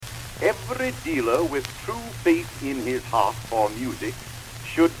Every dealer with true faith in his heart for music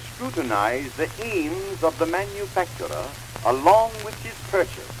should scrutinize the aims of the manufacturer along with his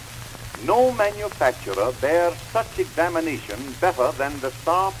purchase. No manufacturer bears such examination better than the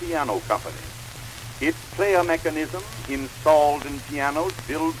Starr Piano Company. Its player mechanism, installed in pianos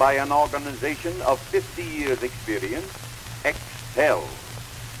built by an organization of 50 years' experience, excels.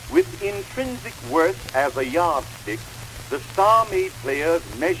 With intrinsic worth as a yardstick, the Starr-made players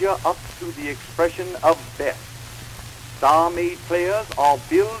measure up to the expression of best. Starr-made players are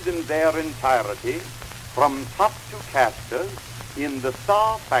built in their entirety, from top to casters, in the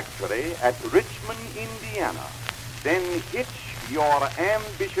Starr factory at Richmond, Indiana. Then hitch your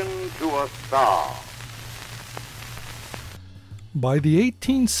ambition to a star. By the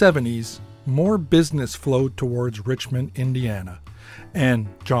 1870s, more business flowed towards Richmond, Indiana, and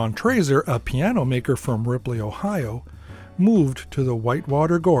John Trazer, a piano maker from Ripley, Ohio, moved to the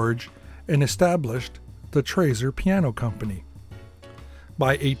Whitewater Gorge and established the Trazer Piano Company. By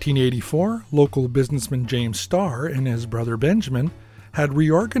 1884, local businessman James Starr and his brother Benjamin had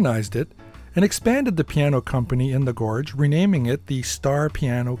reorganized it and expanded the piano company in the gorge, renaming it the Starr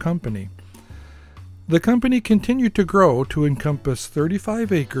Piano Company. The company continued to grow to encompass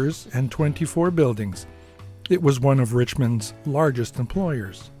 35 acres and 24 buildings. It was one of Richmond's largest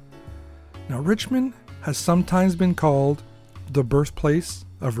employers. Now, Richmond has sometimes been called the birthplace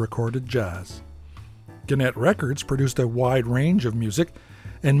of recorded jazz. Gennett Records produced a wide range of music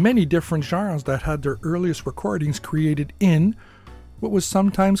and many different genres that had their earliest recordings created in what was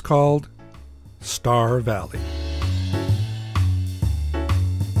sometimes called Starr Valley.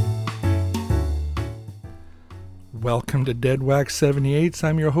 Welcome to Dead Wax 78.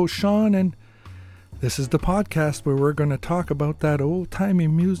 I'm your host, Sean, and this is the podcast where we're going to talk about that old-timey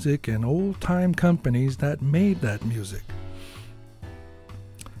music and old-time companies that made that music.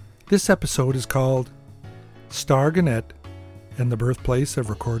 This episode is called Starr Gennett and the Birthplace of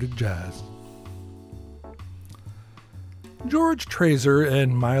Recorded Jazz. George Trazer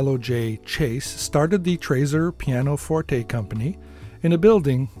and Milo J. Chase started the Trazer Pianoforte Company in a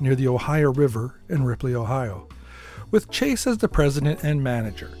building near the Ohio River in Ripley, Ohio, with Chase as the president and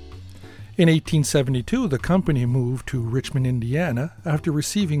manager. In 1872, the company moved to Richmond, Indiana, after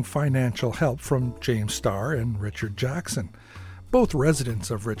receiving financial help from James Starr and Richard Jackson, both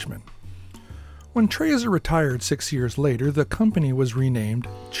residents of Richmond. When Trazer retired 6 years later, the company was renamed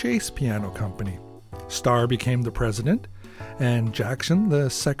Chase Piano Company. Starr became the president, and Jackson the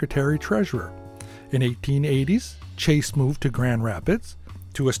secretary-treasurer. In 1880s, Chase moved to Grand Rapids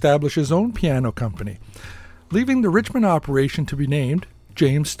to establish his own piano company, leaving the Richmond operation to be named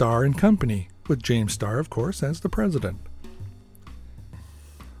James Starr and Company, with James Starr, of course, as the president.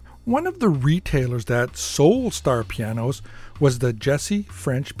 One of the retailers that sold Starr pianos was the Jesse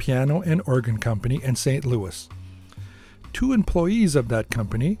French Piano and Organ Company in St. Louis. Two employees of that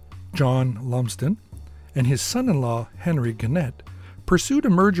company, John Lumsden and his son-in-law Henry Gennett, pursued a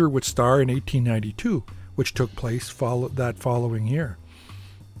merger with Starr in 1892, which took place that following year.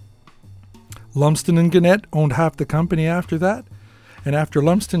 Lumsden and Gennett owned half the company after that, and after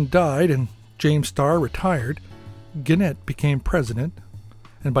Lumsden died and James Starr retired, Gennett became president,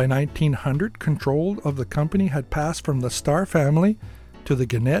 and by 1900, control of the company had passed from the Starr family to the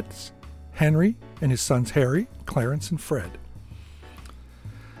Gennetts, Henry, and his sons Harry, Clarence, and Fred.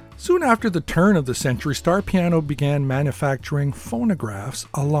 Soon after the turn of the century, Starr Piano began manufacturing phonographs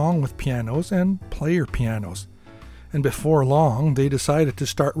along with pianos and player pianos. And before long, they decided to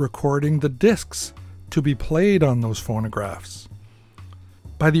start recording the discs to be played on those phonographs.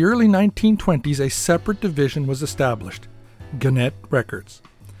 By the early 1920s, a separate division was established, Gennett Records,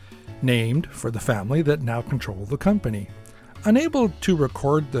 named for the family that now controlled the company. Unable to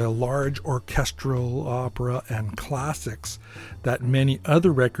record the large orchestral, opera, and classics that many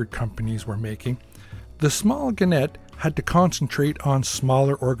other record companies were making, the small Gennett had to concentrate on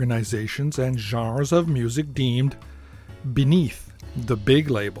smaller organizations and genres of music deemed beneath the big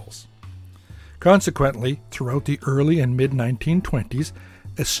labels. Consequently, throughout the early and mid-1920s,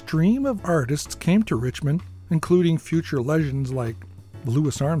 a stream of artists came to Richmond, including future legends like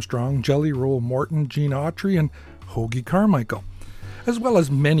Louis Armstrong, Jelly Roll Morton, Gene Autry, and Hoagy Carmichael, as well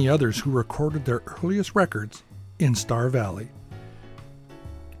as many others who recorded their earliest records in Starr Valley.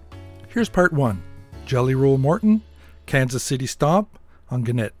 Here's part 1, Jelly Roll Morton, Kansas City Stomp on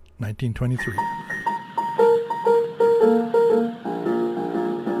Gennett, 1923.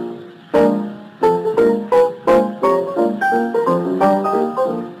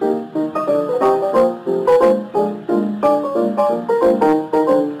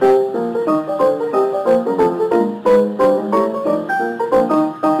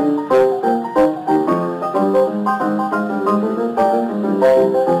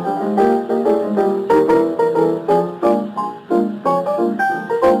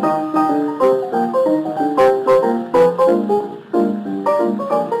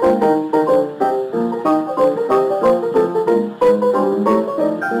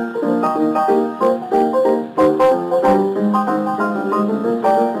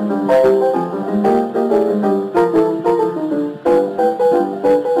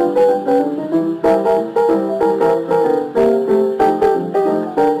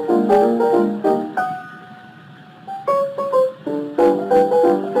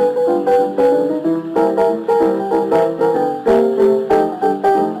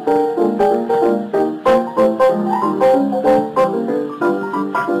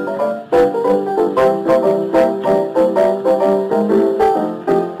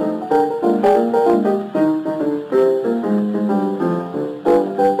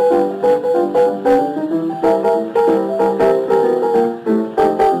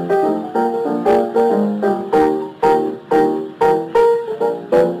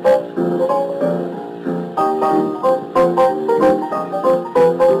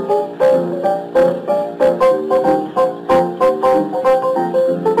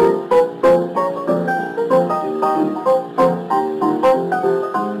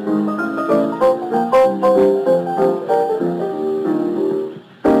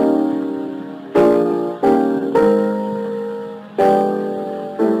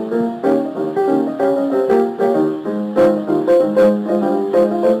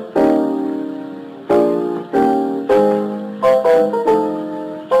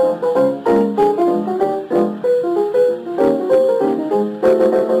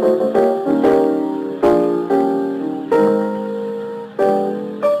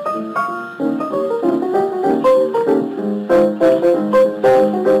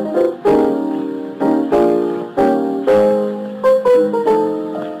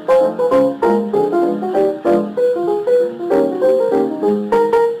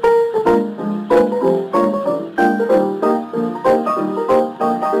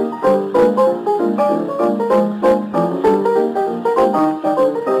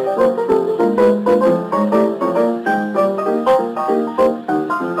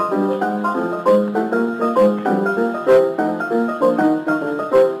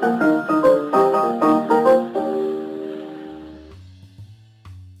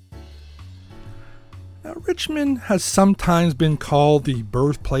 Richmond has sometimes been called the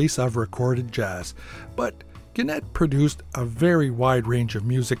birthplace of recorded jazz, but Gennett produced a very wide range of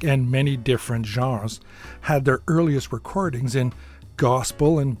music, and many different genres had their earliest recordings in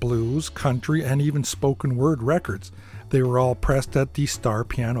gospel and blues, country, and even spoken word records. They were all pressed at the Starr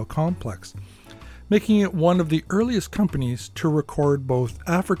Piano Complex, making it one of the earliest companies to record both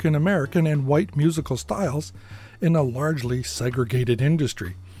African American and white musical styles in a largely segregated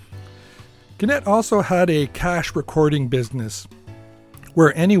industry. Gennett also had a cash recording business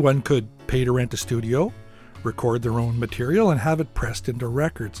where anyone could pay to rent a studio, record their own material, and have it pressed into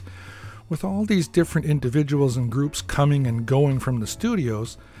records. With all these different individuals and groups coming and going from the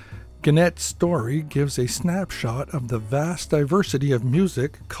studios, Gennett's story gives a snapshot of the vast diversity of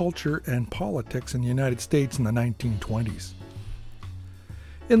music, culture, and politics in the United States in the 1920s.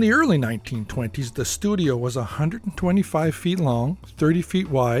 In the early 1920s, the studio was 125 feet long, 30 feet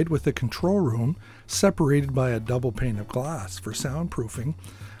wide, with a control room separated by a double pane of glass for soundproofing.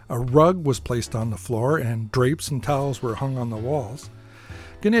 A rug was placed on the floor, and drapes and towels were hung on the walls.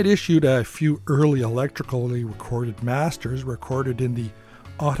 Gennett issued a few early electrically recorded masters recorded in the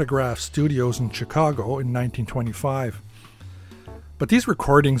Autograph Studios in Chicago in 1925. But these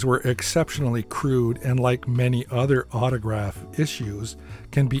recordings were exceptionally crude, and like many other Autograph issues,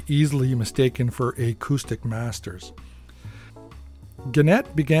 can be easily mistaken for acoustic masters.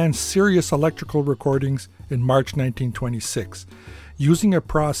 Gennett began serious electrical recordings in March 1926, using a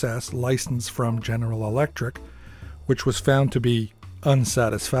process licensed from General Electric, which was found to be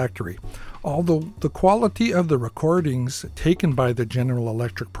unsatisfactory. Although the quality of the recordings taken by the General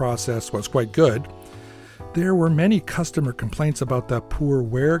Electric process was quite good, there were many customer complaints about the poor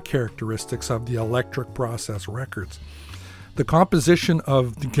wear characteristics of the electric process records. The composition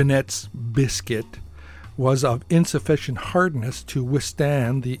of the Gennett's biscuit was of insufficient hardness to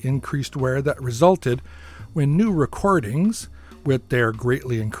withstand the increased wear that resulted when new recordings, with their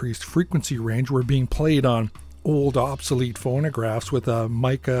greatly increased frequency range, were being played on old obsolete phonographs with a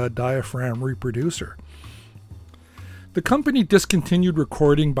mica diaphragm reproducer. The company discontinued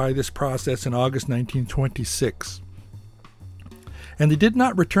recording by this process in August 1926, and they did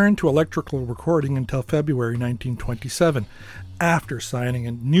not return to electrical recording until February 1927, after signing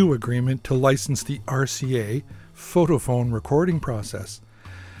a new agreement to license the RCA photophone recording process.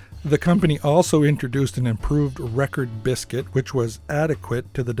 The company also introduced an improved record biscuit, which was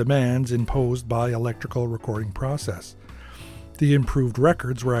adequate to the demands imposed by electrical recording process. The improved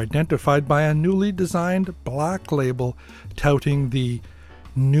records were identified by a newly designed black label touting the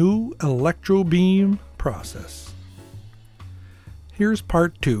new Electrobeam process. Here's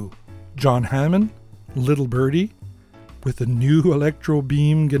part 2, John Hammond, Little Birdie, with the new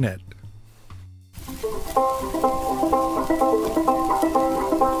Electrobeam Gennett.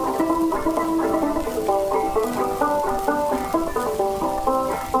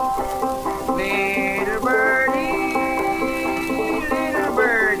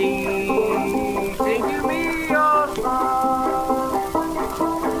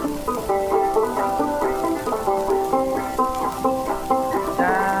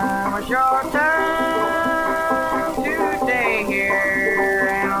 Short time to stay here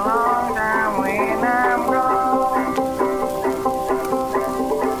and a long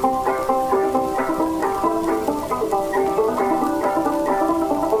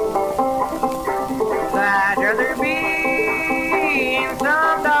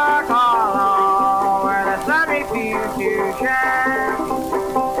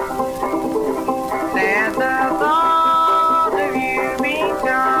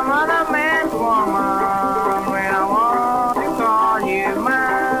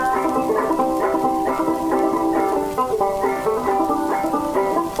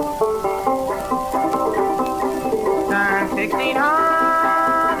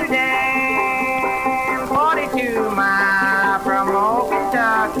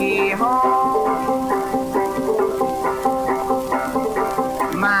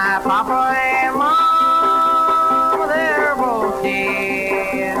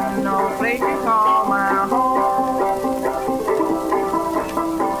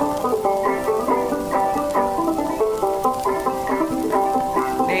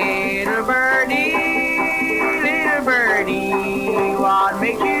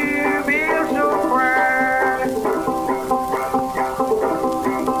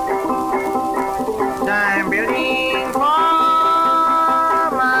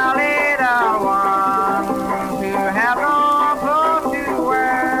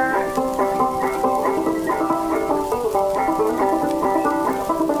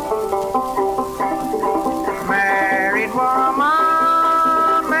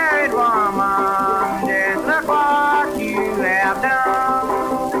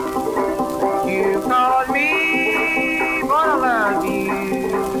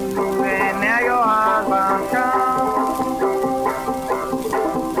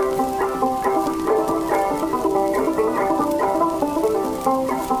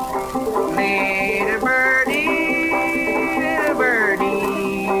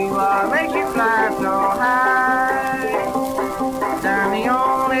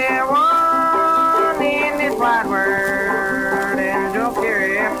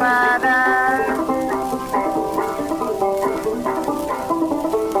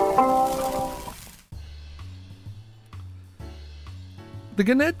The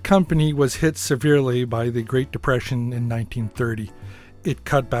Gennett Company was hit severely by the Great Depression in 1930. It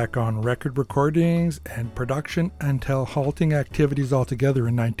cut back on record recordings and production until halting activities altogether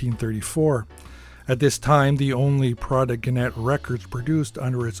in 1934. At this time, the only product Gennett Records produced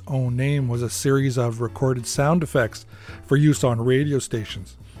under its own name was a series of recorded sound effects for use on radio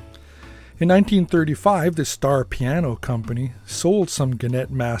stations. In 1935, the Starr Piano Company sold some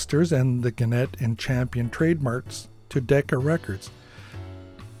Gennett Masters and the Gennett and Champion trademarks to Decca Records.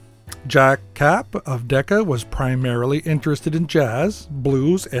 Jack Kapp of Decca was primarily interested in jazz,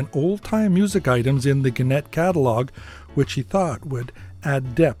 blues, and old-time music items in the Gennett catalog, which he thought would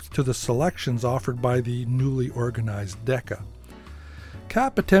add depth to the selections offered by the newly organized Decca.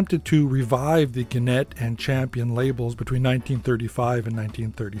 Kapp attempted to revive the Gennett and Champion labels between 1935 and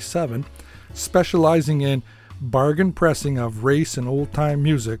 1937, specializing in bargain pressing of race and old-time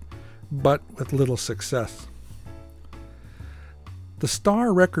music, but with little success. The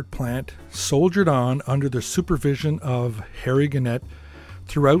Starr record plant soldiered on under the supervision of Harry Gennett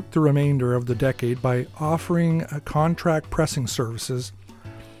throughout the remainder of the decade by offering contract pressing services.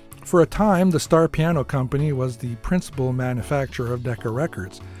 For a time, the Starr Piano Company was the principal manufacturer of Decca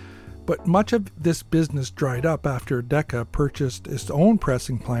Records, but much of this business dried up after Decca purchased its own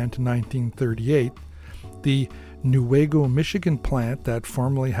pressing plant in 1938, the Newaygo, Michigan plant that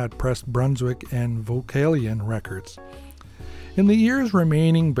formerly had pressed Brunswick and Vocalion records. In the years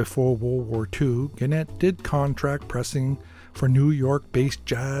remaining before World War II, Gennett did contract pressing for New York-based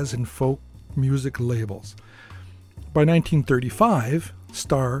jazz and folk music labels. By 1935,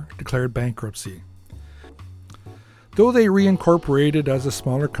 Starr declared bankruptcy. Though they reincorporated as a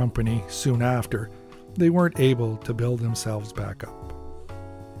smaller company soon after, they weren't able to build themselves back up.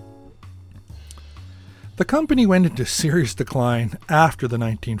 The company went into serious decline after the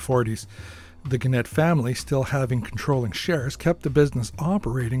 1940s. The Gennett family, still having controlling shares, kept the business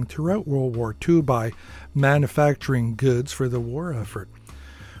operating throughout World War II by manufacturing goods for the war effort.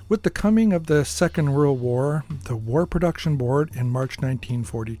 With the coming of the Second World War, the War Production Board in March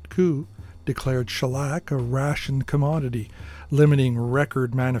 1942 declared shellac a rationed commodity, limiting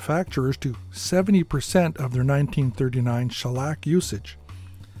record manufacturers to 70% of their 1939 shellac usage.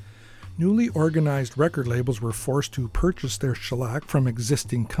 Newly organized record labels were forced to purchase their shellac from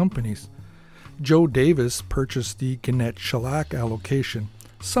existing companies. Joe Davis purchased the Gennett shellac allocation,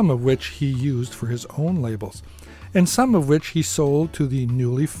 some of which he used for his own labels, and some of which he sold to the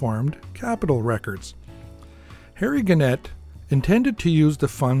newly formed Capitol Records. Harry Gennett intended to use the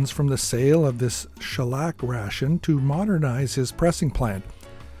funds from the sale of this shellac ration to modernize his pressing plant,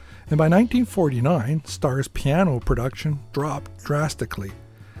 and by 1949, Starr's piano production dropped drastically.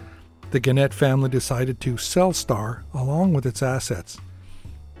 The Gennett family decided to sell Starr along with its assets.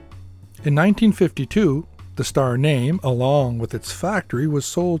 In 1952, the Starr name, along with its factory, was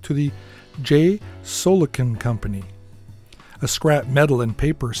sold to the J. Solikin Company, a scrap metal and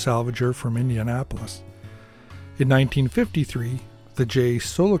paper salvager from Indianapolis. In 1953, the J.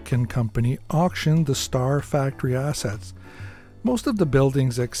 Solikin Company auctioned the Starr factory assets. Most of the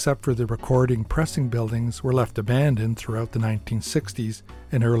buildings, except for the recording pressing buildings, were left abandoned throughout the 1960s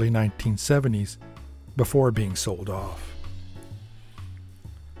and early 1970s before being sold off.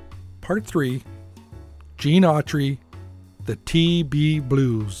 Part 3, Gene Autry, The T.B.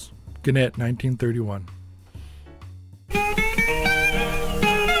 Blues, Gennett, 1931.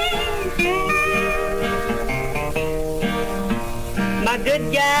 My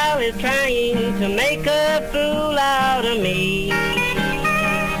good gal is trying to make a fool out of me.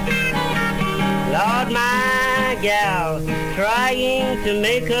 Lord, my gal's trying to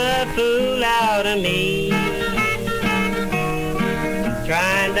make a fool out of me.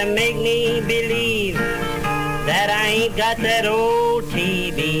 Trying to make me believe that I ain't got that old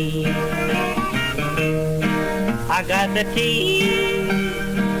TB. I got the TB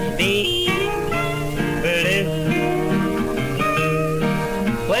blues.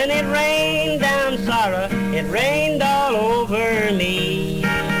 When it rained down sorrow, it rained all over me.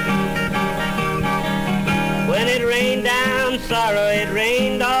 When it rained down sorrow, it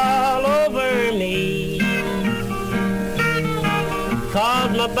rained all over me.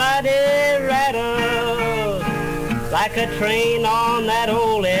 'Cause my body rattles like a train on that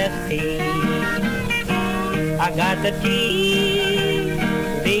old SP. I got the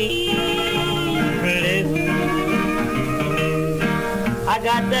TB blues. I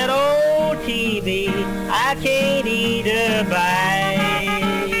got that old TB, I can't eat a bite.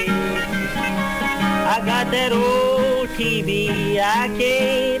 I got that old TB, I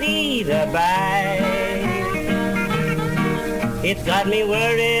can't eat a bite. It's got me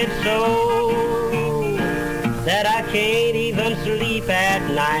worried so that I can't even sleep at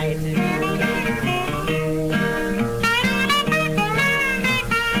night.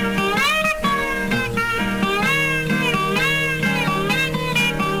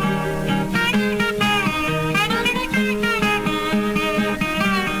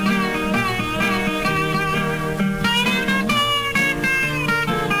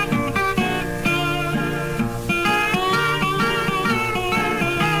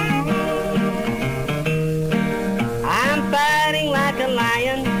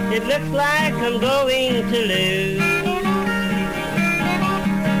 It looks like I'm going to lose.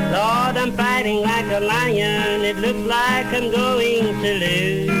 Lord, I'm fighting like a lion. It looks like I'm going to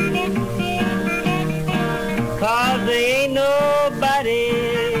lose. 'Cause there ain't nobody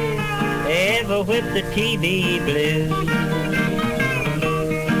ever whipped the TB blues.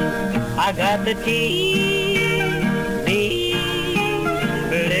 I got the TB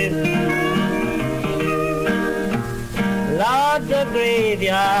blues. Lord, the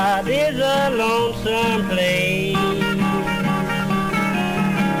graveyard is a lonesome place.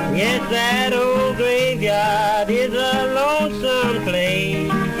 Yes, that old graveyard is a lonesome place.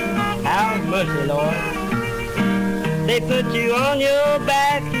 Have mercy, Lord. They put you on your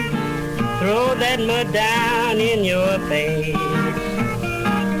back, throw that mud down in your face.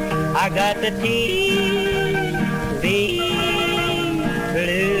 I got the TB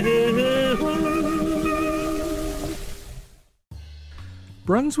blues.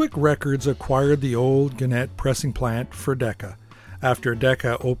 Brunswick Records acquired the old Gennett pressing plant for Decca, after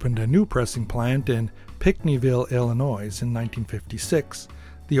Decca opened a new pressing plant in Pinckneyville, Illinois in 1956.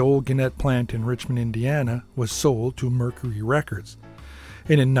 The old Gennett plant in Richmond, Indiana was sold to Mercury Records.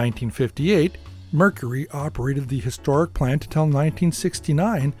 And in 1958, Mercury operated the historic plant until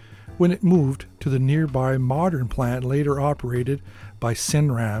 1969, when it moved to the nearby modern plant later operated by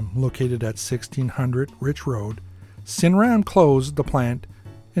Sinram, located at 1600 Rich Road. Sinram closed the plant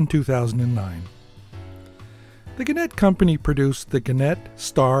in 2009. The Gennett Company produced the Gennett,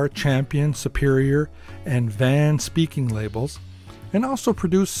 Starr, Champion, Superior, and Van speaking labels, and also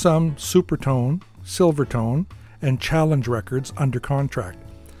produced some Supertone, Silvertone, and Challenge records under contract.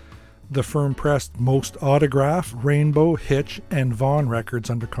 The firm pressed most Autograph, Rainbow, Hitch, and Vaughn records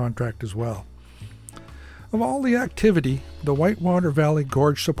under contract as well. Of all the activity the Whitewater Valley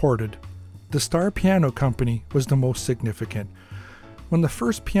Gorge supported, the Starr Piano Company was the most significant. When the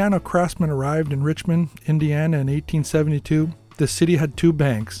first piano craftsman arrived in Richmond, Indiana in 1872, the city had two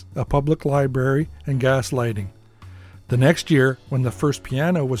banks, a public library, and gas lighting. The next year, when the first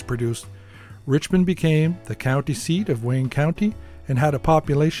piano was produced, Richmond became the county seat of Wayne County and had a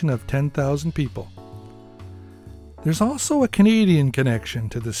population of 10,000 people. There's also a Canadian connection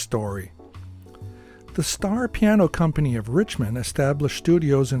to this story. The Starr Piano Company of Richmond established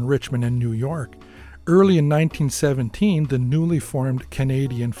studios in Richmond and New York. Early in 1917, the newly formed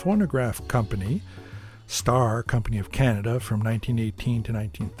Canadian Phonograph Company, Starr Company of Canada from 1918 to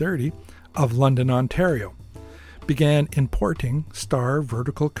 1930, of London, Ontario, began importing Starr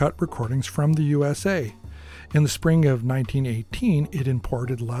vertical cut recordings from the USA. In the spring of 1918, it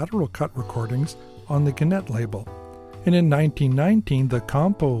imported lateral cut recordings on the Gennett label. And in 1919, the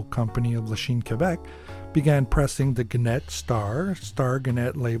Campo Company of Lachine, Quebec, began pressing the Gennett Starr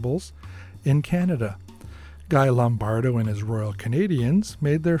Gennett labels in Canada. Guy Lombardo and his Royal Canadians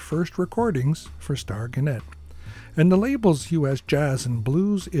made their first recordings for Starr Gennett. And the label's U.S. jazz and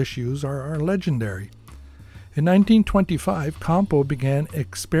blues issues are legendary. In 1925, Campo began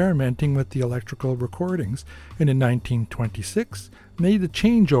experimenting with the electrical recordings, and in 1926 made the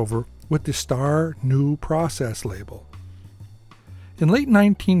changeover with the Starr New Process label. In late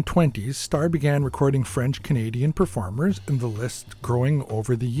 1920s, Starr began recording French-Canadian performers, and the list growing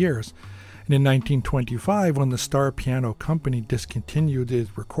over the years. And in 1925, when the Starr Piano Company discontinued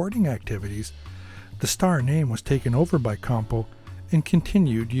its recording activities, the Starr name was taken over by Campo and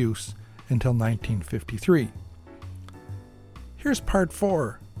continued use until 1953. Here's part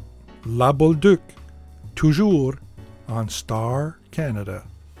 4, La Bolduc, toujours on Starr Canada.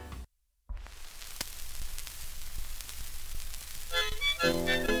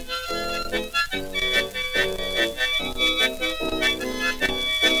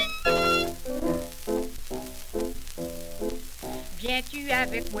 viens-tu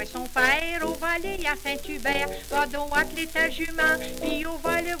avec moi son père au volet à Saint-Hubert? Va donc atteler ta jument, puis au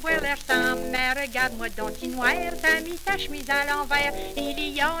volet voir l'air sang. Mais regarde-moi donc, petit noir, t'as mis ta chemise à l'envers. Il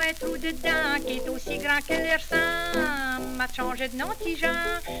y a un trou dedans qui est aussi grand que l'air sang. M'a changé de nom, petit Jean,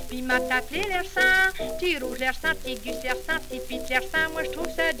 puis m'a appelé l'air sang. Petit rouge l'air sang, petit gus l'air sang, petit pit l'air sang. Moi je trouve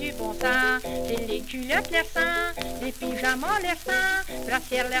ça du bon sang. C'est les culottes l'air sang, les pyjamas l'air sang,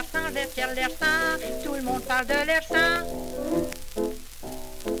 brassière l'air sang, vestiaire l'air sang. Tout le monde parle de l'air sang.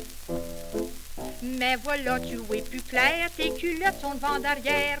 Mais voilà, tu es plus clair, tes culottes sont devant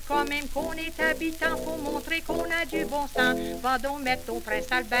derrière. Quand même qu'on est habitant, faut montrer qu'on a du bon sens. Va donc mettre ton prince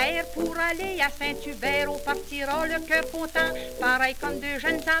Albert pour aller à Saint-Hubert. On partira le cœur content, pareil comme deux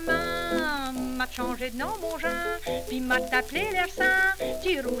jeunes amants. M'a changé de nom, mon Jean, puis m'a appelé l'air sang.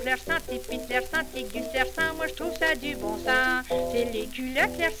 Petit rouge l'air sang, petit pit l'air sang, petit gus l'air sang. Moi je trouve ça du bon sens. C'est les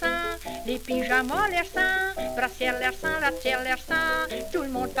culottes l'air sang, les pyjamas l'air sang, brassière l'air sang, la tière l'air sang. Tout le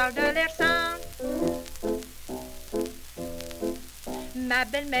monde parle de l'air sang. Ma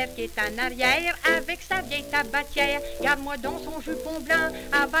belle-mère qui est en arrière avec sa vieille tabatière. Garde-moi donc son jupon blanc,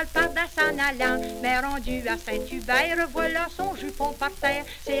 avale par-dasse en allant. Mais rendu à Saint-Hubert, voilà son jupon par terre.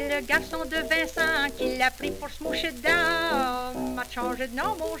 C'est le garçon de Vincent qui l'a pris pour se moucher dedans. M'a changé de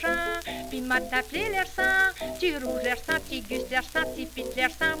nom, mon Jean, puis m'a appelé l'air sang. Petit rouge l'air sang, petit gus l'air sang, petit pit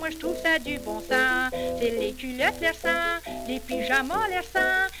l'air sang. Moi je trouve ça du bon sang. C'est les culottes l'air sang, les pyjamas l'air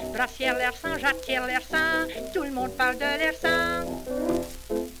sang, brassière l'air sang, jatière l'air sang. Tout le monde parle de l'air sang.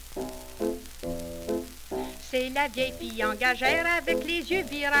 C'est la vieille fille engagère avec les yeux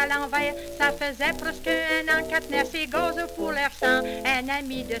virés à l'envers. Ça faisait presque un an qu'elle tenait ses gazes pour l'air sang. Un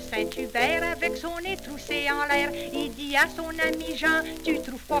ami de Saint-Hubert avec son nez troussé en l'air. Il dit à son ami Jean, tu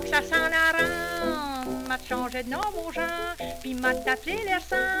trouves pas que ça sent la rang? M'a changé de nom, mon Jean, puis m'a appelé l'air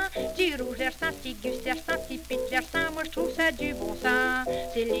sang. Petit rouge l'air sang, petit gus l'air sang, petit pit l'air sang. Moi je trouve ça du bon sang.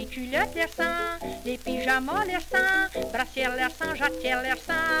 C'est les culottes l'air sang, les pyjamas l'air sang, brassière l'air sang, jatière l'air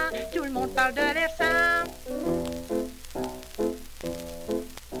sang. Tout le monde parle de l'air sang.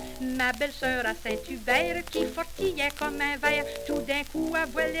 Ma belle-sœur à Saint-Hubert qui fortillait comme un verre. Tout d'un coup elle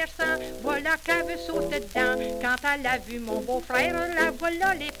voit l'air sang, voilà qu'elle veut sauter dedans. Quand elle a vu mon beau-frère, la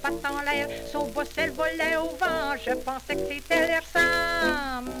voilà les pattes en l'air. Son bossel volait au vent, je pensais que c'était l'air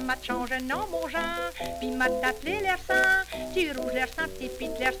sang. M'a changé de nom, mon Jean, puis m'a appelé l'air sang. Petit rouge l'air sang, petit pit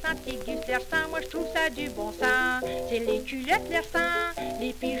l'air sang, petit gus l'air sang. Moi je trouve ça du bon sang. C'est les culottes l'air sang,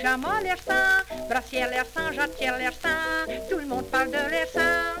 les pyjamas l'air sang, brassière l'air sang, jatière l'air sang. Tout le monde parle de l'air sang.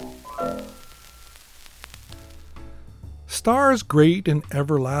 Starr's great and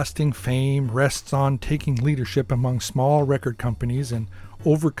everlasting fame rests on taking leadership among small record companies and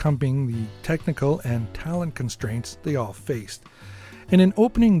overcoming the technical and talent constraints they all faced, and in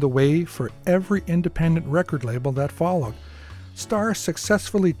opening the way for every independent record label that followed. Starr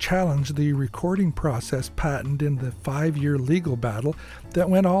successfully challenged the recording process patent in the 5-year legal battle that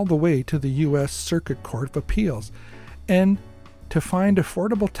went all the way to the U.S. Circuit Court of Appeals, and to find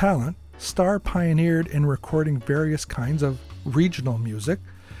affordable talent, Starr pioneered in recording various kinds of regional music,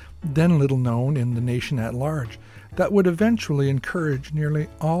 then little known in the nation at large, that would eventually encourage nearly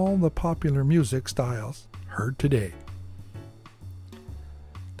all the popular music styles heard today.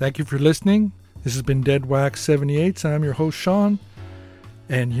 Thank you for listening. This has been Dead Wax 78. I'm your host, Sean.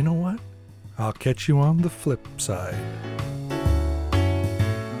 And you know what? I'll catch you on the flip side.